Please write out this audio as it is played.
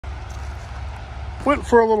Went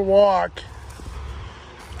for a little walk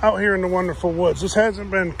out here in the wonderful woods. This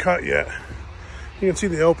hasn't been cut yet. You can see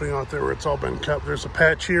the opening out there where it's all been cut. There's a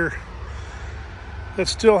patch here that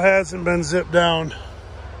still hasn't been zipped down.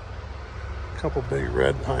 A couple big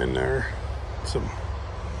red pine there. Some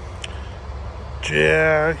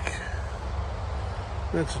jack.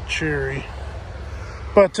 That's a cherry.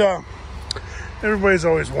 But everybody's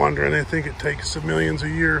always wondering. They think it takes millions of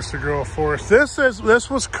years to grow a forest. This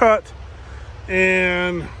was cut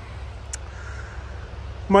in,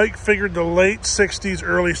 Mike figured, the late 60s,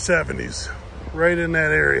 early 70s, right in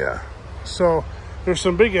that area. So there's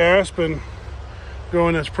some big aspen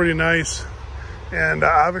growing that's pretty nice. And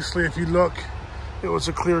obviously, if you look, it was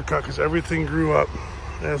a clear cut because everything grew up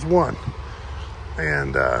as one.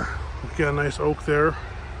 And we've got a nice oak there.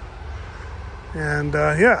 And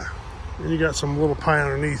yeah, and you got some little pine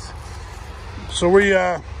underneath. So we,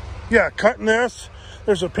 yeah, cutting this.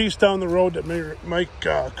 There's a piece down the road that Mike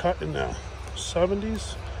cut in the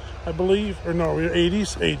 70s, I believe, or no,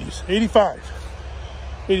 80s, 85,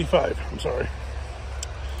 I'm sorry.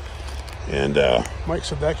 And Mike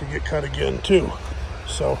said that could get cut again too.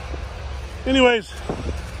 So anyways,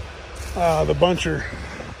 the buncher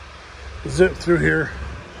zipped through here,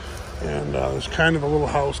 and there's kind of a little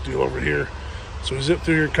house deal over here. So we zipped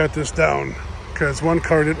through here and cut this down because one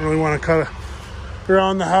car didn't really want to cut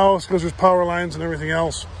around the house because there's power lines and everything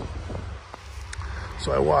else.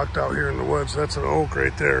 So I walked out here in the woods. That's an oak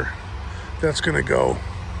right there. That's gonna go.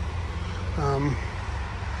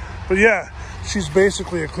 But yeah, she's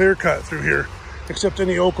basically a clear cut through here, except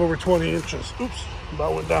any oak over 20 inches. Oops,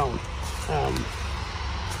 about went down.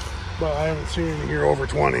 But I haven't seen anything here over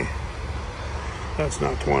 20. That's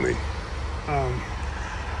not 20.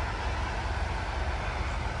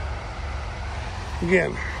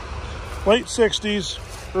 Again, late 60s,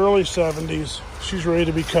 early 70s. She's ready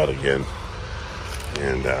to be cut again.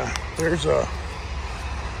 And there's a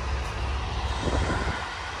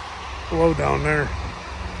low down there.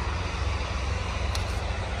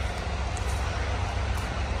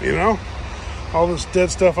 You know, all this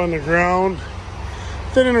dead stuff on the ground,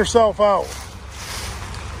 thinning herself out.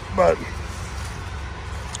 But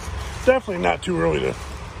definitely not too early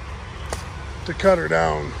to cut her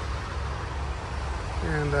down.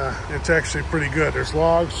 And it's actually pretty good. There's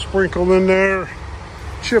logs sprinkled in there,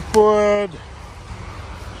 chipwood.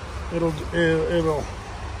 It'll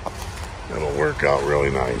work out really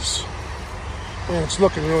nice, and it's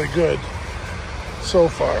looking really good so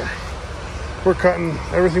far. We're cutting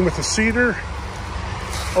everything with the cedar,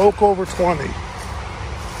 oak over 20.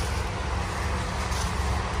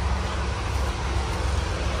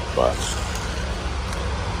 But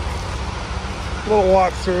a little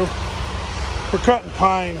walk through. We're cutting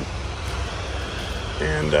pine,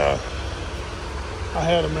 and I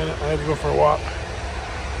had a minute. I had to go for a walk.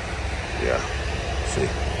 Yeah, see,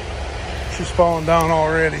 she's falling down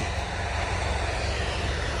already.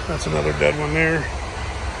 That's another dead one there.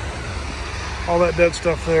 All that dead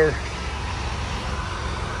stuff there.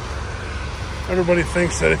 Everybody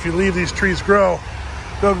thinks that if you leave these trees grow,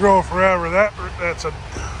 they'll grow forever. That's a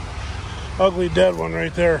ugly dead one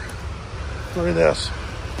right there. Look at this.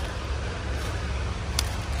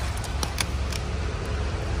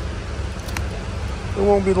 It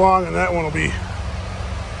won't be long and that one will be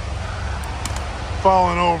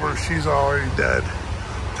falling over. She's already dead.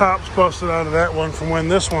 Top's busted out of that one from when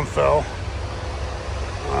this one fell.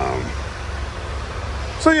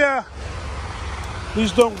 So yeah,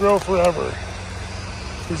 these don't grow forever.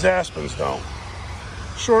 These aspens don't.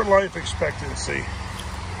 Short life expectancy.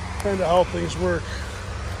 Kind of how things work.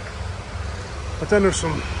 But then there's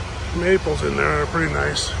some maples in there that are pretty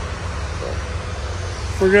nice. But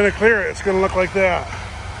we're gonna clear it. It's gonna look like that.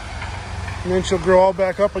 And then she'll grow all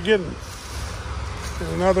back up again. In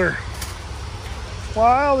another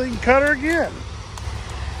while, they can cut her again.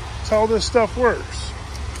 That's how this stuff works.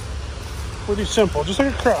 Pretty simple, just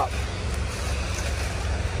like a crop.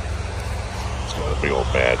 It's got a big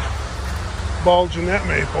old bad bulge in that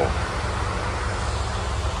maple.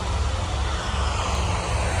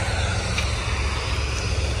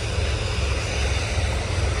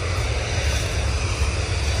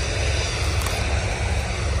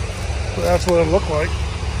 So that's what it looked like.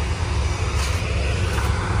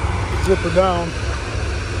 Zip her down.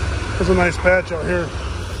 There's a nice patch out here.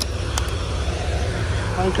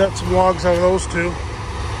 I cut some logs out of those two.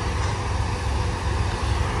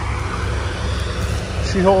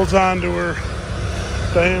 She holds on to her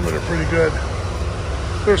diameter pretty good.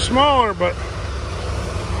 They're smaller, but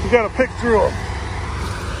you got to pick through them.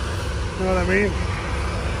 You know what I mean?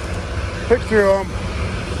 Pick through them.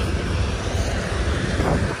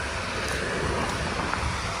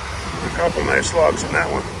 couple nice logs in that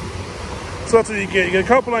one. So that's what you get. You get a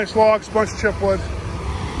couple nice logs, a bunch of chipwood.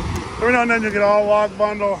 Every now and then you'll get all log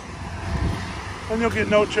bundle. Then you'll get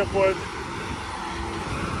no chipwood.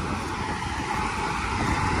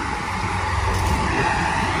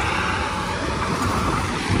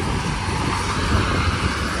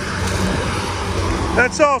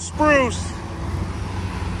 That's all spruce.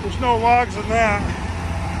 There's no logs in that.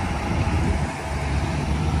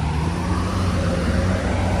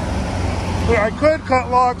 I could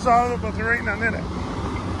cut logs out of it, but there ain't none in it.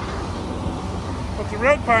 But the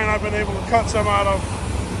red pine I've been able to cut some out of.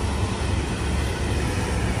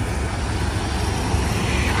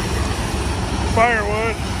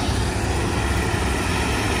 Firewood.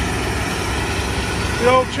 The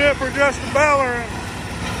old chip or just a Beller.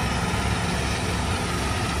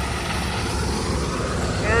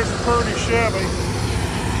 There's a pretty Chevy.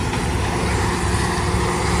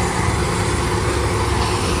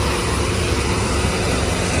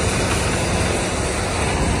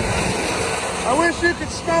 I wish you could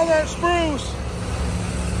smell that spruce.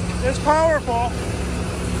 It's powerful.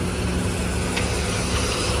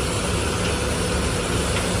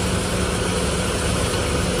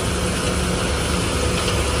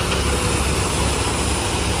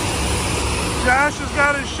 Josh has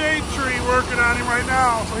got his shade tree working on him right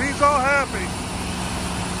now, so he's all happy.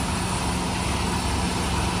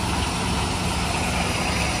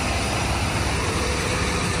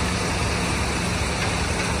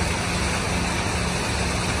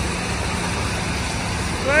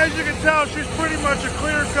 So as you can tell, she's pretty much a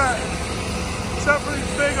clear cut, except for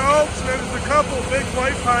these big oaks, and there's a couple big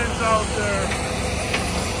white pines out there.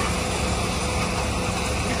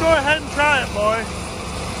 You go ahead and try it, boy.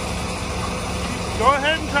 Go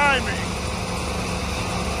ahead and tie me.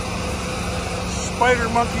 Spider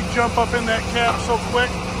monkey jump up in that cap so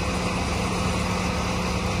quick.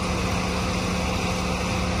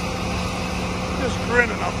 Just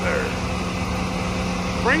grinning up there.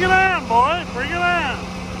 Bring it on, boy. Bring it on.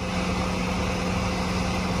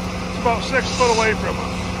 It's about 6 foot away from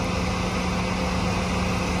us.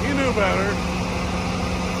 He knew better.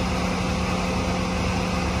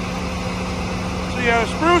 Yeah,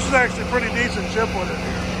 spruce is actually pretty decent chipwood in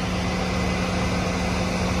here.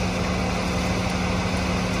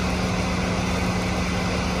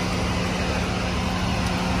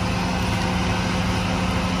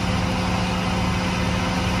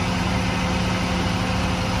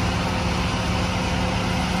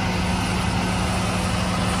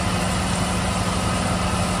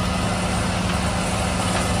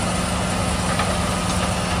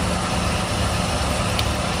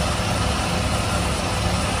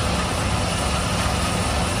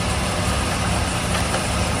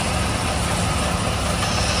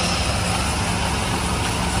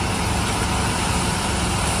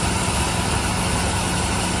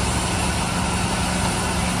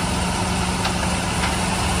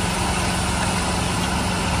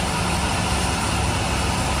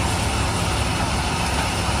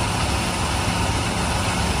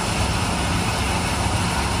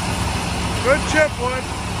 Good chipwood.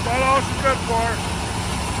 That's all she's good for.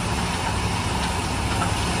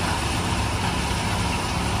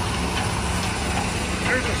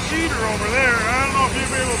 There's a cedar over there. I don't know if you'll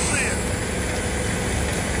be able to see it.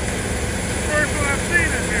 First one I've seen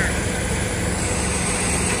in here.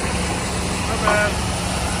 Not bad.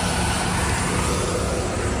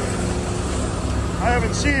 I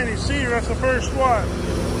haven't seen any cedar. That's the first one.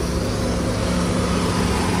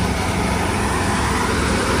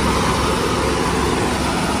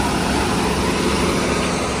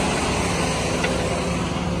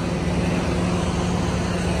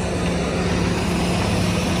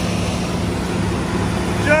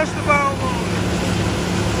 Just about